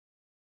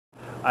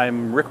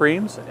I'm Rick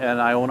Reams, and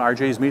I own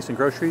RJ's Meats and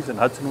Groceries in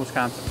Hudson,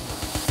 Wisconsin.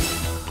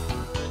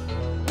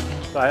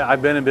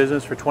 I've been in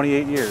business for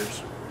 28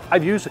 years.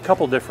 I've used a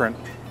couple different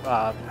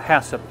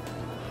HACCP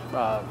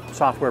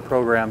software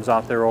programs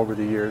out there over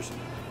the years,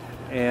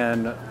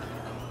 and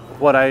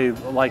what I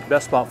like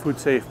best about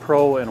FoodSafe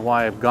Pro and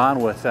why I've gone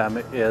with them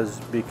is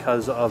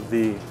because of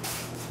the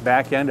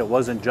back end. It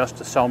wasn't just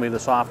to sell me the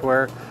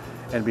software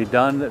and be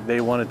done. They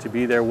wanted to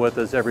be there with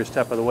us every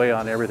step of the way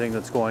on everything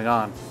that's going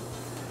on.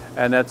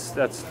 And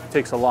that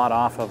takes a lot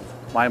off of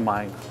my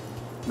mind,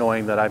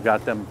 knowing that I've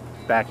got them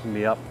backing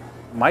me up.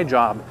 My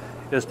job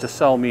is to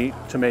sell meat,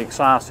 to make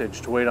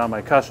sausage, to wait on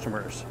my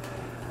customers,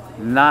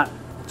 not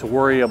to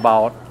worry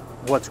about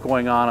what's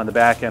going on the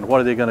back end. What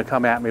are they going to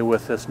come at me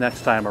with this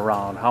next time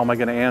around? How am I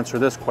going to answer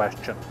this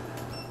question?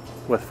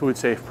 With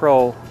FoodSafe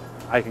Pro,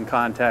 I can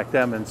contact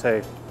them and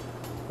say,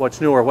 what's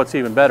new, or what's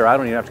even better, I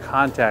don't even have to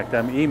contact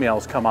them.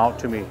 Emails come out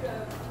to me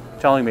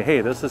telling me,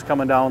 hey, this is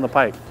coming down the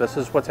pike. This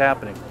is what's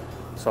happening.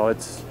 So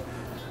it's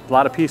a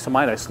lot of peace of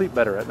mind. I sleep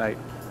better at night.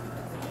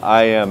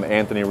 I am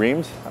Anthony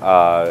Reams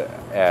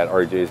at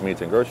RJ's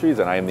Meats and Groceries,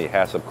 and I am the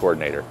HACCP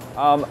coordinator.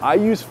 I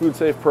use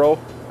FoodSafe Pro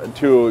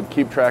to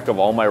keep track of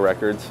all my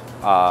records,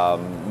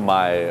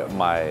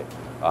 my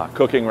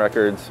cooking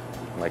records,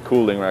 my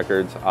cooling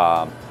records.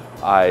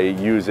 I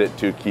use it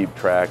to keep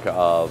track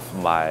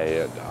of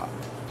my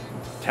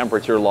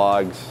temperature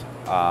logs,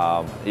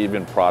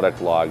 even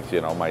product logs,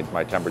 you know,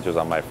 my temperatures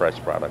on my fresh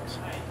products.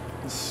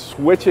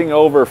 Switching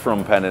over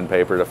from pen and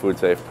paper to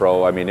FoodSafe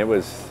Pro, I mean,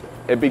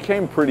 it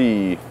became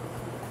pretty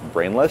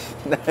brainless.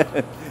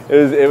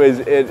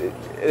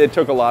 It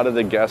took a lot of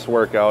the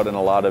guesswork out and a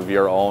lot of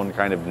your own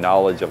kind of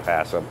knowledge of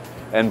HACCP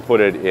and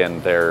put it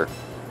in their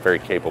very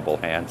capable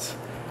hands.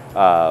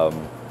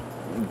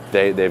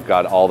 They've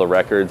got all the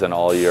records and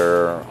all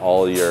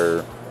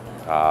your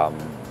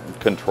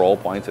control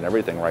points and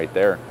everything right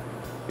there.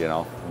 You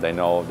know, they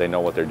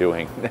know what they're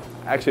doing.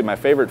 Actually, my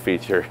favorite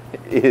feature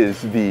is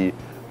the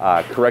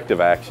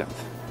corrective actions.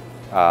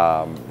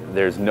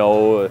 There's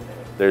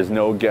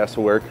no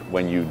guesswork.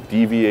 When you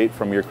deviate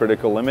from your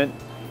critical limit,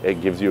 it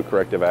gives you a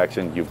corrective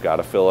action. You've got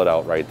to fill it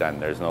out right then.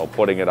 There's no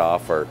putting it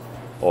off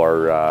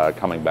or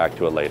coming back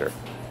to it later.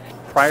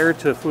 Prior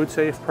to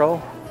FoodSafe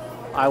Pro,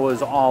 I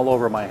was all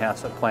over my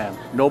HACCP plan.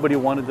 Nobody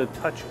wanted to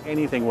touch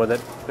anything with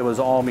it. It was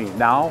all me.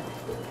 Now,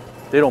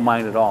 they don't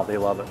mind at all. They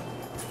love it.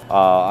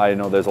 I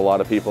know there's a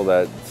lot of people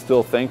that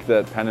still think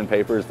that pen and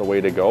paper is the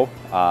way to go,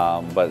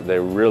 but they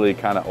really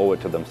kind of owe it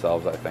to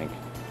themselves, I think,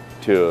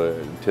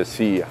 to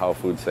see how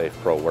FoodSafe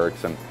Pro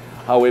works and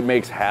how it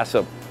makes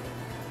HACCP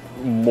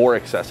more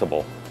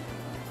accessible.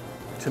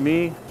 To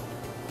me,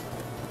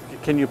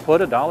 can you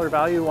put a dollar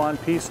value on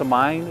peace of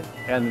mind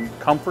and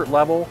comfort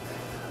level?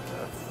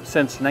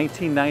 Since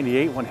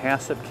 1998, when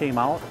HACCP came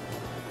out,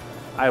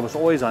 I was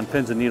always on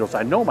pins and needles.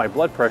 I know my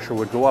blood pressure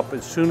would go up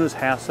as soon as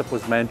HACCP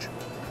was mentioned.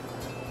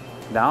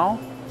 Now,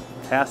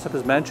 HACCP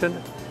is mentioned,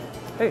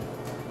 hey,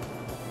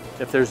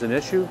 if there's an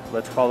issue,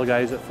 let's call the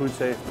guys at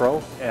FoodSafe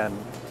Pro, and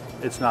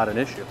it's not an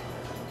issue.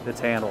 It's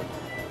handled.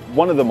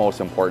 One of the most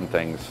important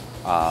things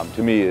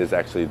to me is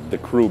actually the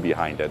crew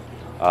behind it,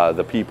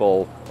 the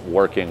people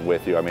working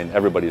with you. I mean,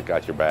 everybody's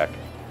got your back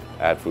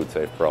at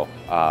FoodSafe Pro,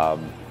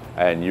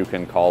 and you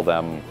can call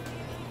them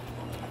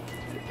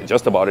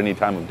just about any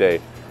time of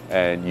day,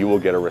 and you will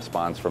get a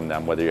response from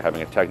them, whether you're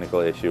having a technical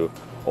issue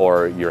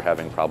or you're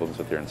having problems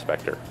with your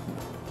inspector.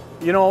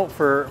 You know,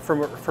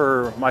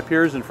 for my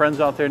peers and friends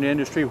out there in the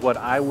industry, what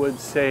I would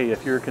say,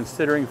 if you're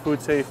considering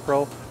FoodSafe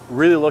Pro,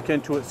 really look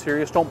into it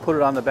serious. Don't put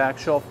it on the back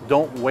shelf.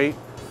 Don't wait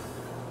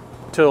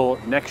till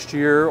next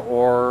year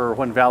or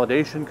when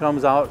validation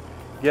comes out.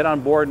 Get on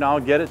board now,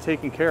 get it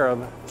taken care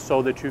of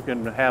so that you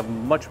can have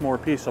much more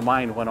peace of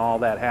mind when all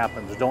that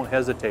happens. Don't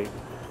hesitate,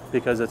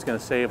 because it's going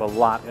to save a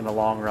lot in the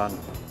long run.